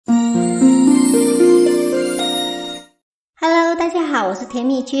好，我是甜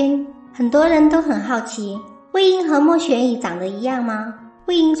蜜君。很多人都很好奇，魏婴和莫玄羽长得一样吗？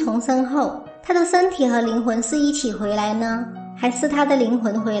魏婴重生后，他的身体和灵魂是一起回来呢，还是他的灵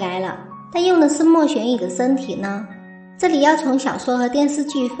魂回来了，但用的是莫玄羽的身体呢？这里要从小说和电视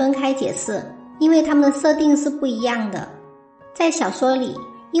剧分开解释，因为他们的设定是不一样的。在小说里，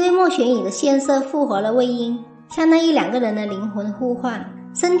因为莫玄羽的现身复活了魏婴，相当于两个人的灵魂互换，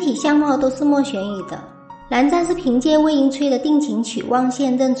身体相貌都是莫玄羽的。蓝湛是凭借魏婴吹的定情曲《望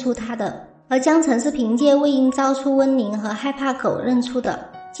线》认出他的，而江澄是凭借魏婴招出温宁和害怕狗认出的，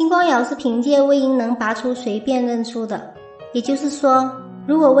金光瑶是凭借魏婴能拔出随便认出的。也就是说，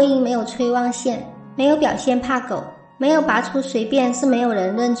如果魏婴没有吹望线，没有表现怕狗，没有拔出随便，是没有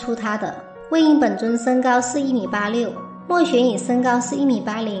人认出他的。魏婴本尊身高是1.86米，莫玄羽身高是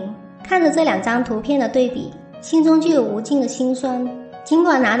1.80米。看着这两张图片的对比，心中就有无尽的心酸。尽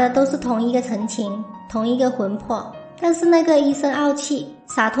管拿的都是同一个陈情，同一个魂魄，但是那个一身傲气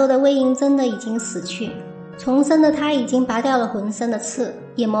洒脱的魏婴真的已经死去。重生的他已经拔掉了浑身的刺，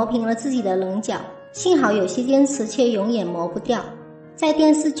也磨平了自己的棱角，幸好有些坚持却永远磨不掉。在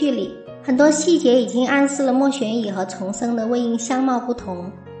电视剧里，很多细节已经暗示了莫玄羽和重生的魏婴相貌不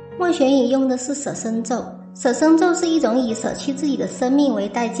同。莫玄羽用的是舍身咒，舍身咒是一种以舍弃自己的生命为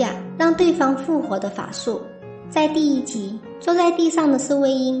代价让对方复活的法术。在第1集，坐在地上的是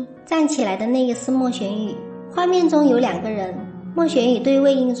魏婴，站起来的那个是莫玄羽。画面中有两个人，莫玄羽对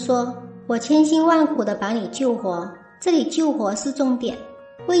魏婴说，我千辛万苦地把你救活，这里救活是重点。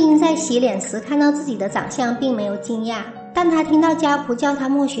魏婴在洗脸时看到自己的长相并没有惊讶，但他听到家仆叫他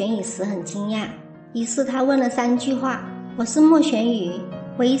莫玄羽时很惊讶，于是他问了3句话，我是莫玄羽，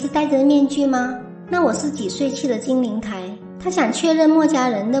我一直戴着面具吗？那我是几岁去的金陵台？他想确认莫家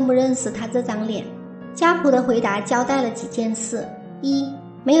人认不认识他这张脸。家仆的回答交代了几件事：一，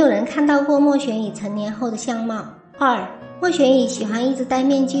没有人看到过莫玄羽成年后的相貌；二，莫玄羽喜欢一直戴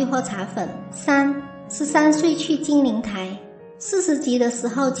面具或擦粉；3， 13岁去金陵台。40集的时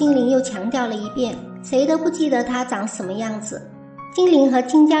候，金陵又强调了一遍，谁都不记得他长什么样子。金陵和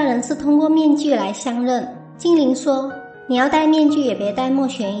金家人是通过面具来相认。金陵说，你要戴面具也别戴莫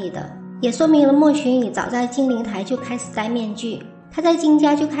玄羽的，也说明了莫玄羽早在金陵台就开始戴面具。他在金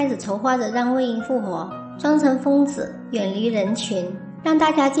家就开始筹划着让魏婴复活，装成疯子，远离人群，让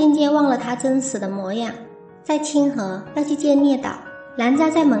大家渐渐忘了他真实的模样。在清河要去见聂导，蓝湛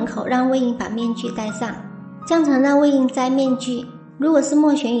在门口让魏婴把面具戴上，江澄让魏婴摘面具。如果是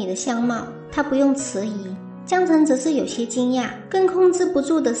莫玄羽的相貌，他不用迟疑。江澄则是有些惊讶，更控制不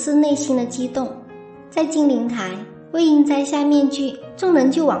住的是内心的激动。在金陵台，魏婴摘下面具，众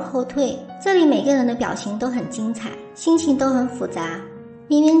人就往后退。这里每个人的表情都很精彩，心情都很复杂。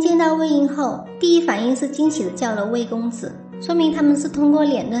明明见到魏婴后，第一反应是惊喜的叫了魏公子，说明他们是通过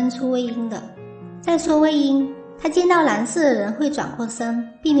脸认出魏婴的。再说魏婴，他见到蓝氏的人会转过身，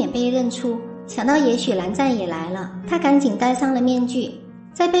避免被认出，想到也许蓝湛也来了，他赶紧戴上了面具。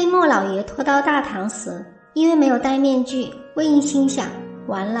在被莫老爷拖到大堂时，因为没有戴面具，魏婴心想，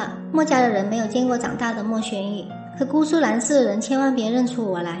完了，莫家的人没有见过长大的莫玄羽，可姑苏蓝氏的人千万别认出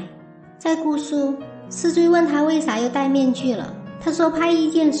我来。在姑苏，师追问他为啥又戴面具了，他说怕遇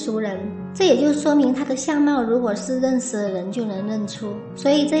见熟人，这也就说明他的相貌如果是认识的人就能认出，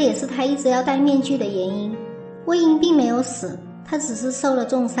所以这也是他一直要戴面具的原因。魏婴并没有死，他只是受了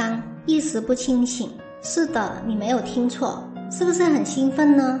重伤，意识不清醒。是的，你没有听错，是不是很兴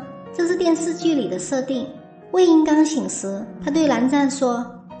奋呢？这是电视剧里的设定。魏婴刚醒时，他对蓝湛说，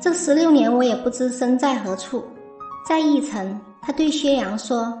这16年我也不知身在何处。在义城，他对薛洋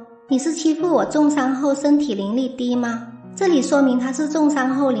说，你是欺负我重伤后身体灵力低吗？这里说明他是重伤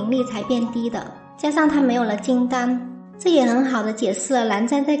后灵力才变低的，加上他没有了金丹，这也很好的解释了蓝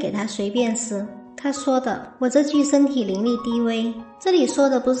湛在给他随便时他说的我这具身体灵力低微，这里说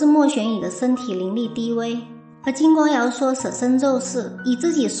的不是莫玄羽的身体灵力低微。而金光瑶说舍身咒是以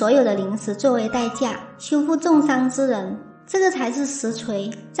自己所有的灵石作为代价修复重伤之人，这个才是实锤，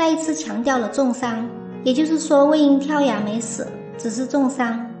再一次强调了重伤。也就是说，魏婴跳崖没死，只是重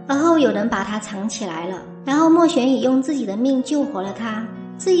伤，而后有人把他藏起来了，然后莫玄羽用自己的命救活了他。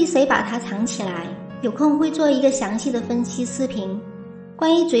至于谁把他藏起来，有空会做一个详细的分析视频。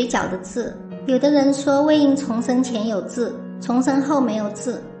关于嘴角的痣，有的人说魏婴重生前有痣，重生后没有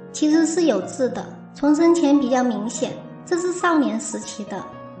痣，其实是有痣的，重生前比较明显，这是少年时期的。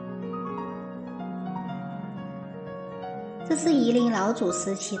这是夷陵老祖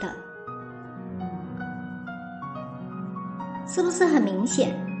时期的，是不是很明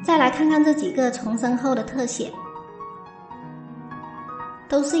显？再来看看这几个重生后的特写，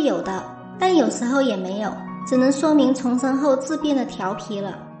都是有的，但有时候也没有，只能说明重生后痣变得调皮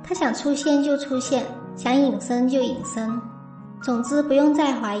了，他想出现就出现，想隐身就隐身。总之不用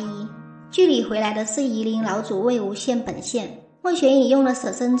再怀疑，剧里回来的是夷陵老祖魏无羡本线，莫玄羽用了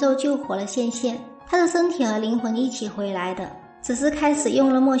舍身咒救活了线线，他的身体和灵魂一起回来的，只是开始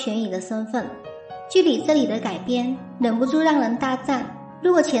用了莫玄羽的身份。剧里这里的改编忍不住让人大赞，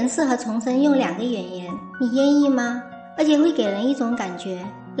如果前世和重生用2个演员，你愿意吗？而且会给人一种感觉，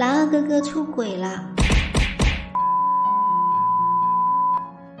男二哥哥出轨了。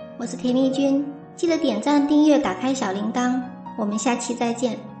我是田丽君，记得点赞订阅打开小铃铛，我们下期再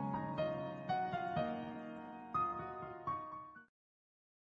见。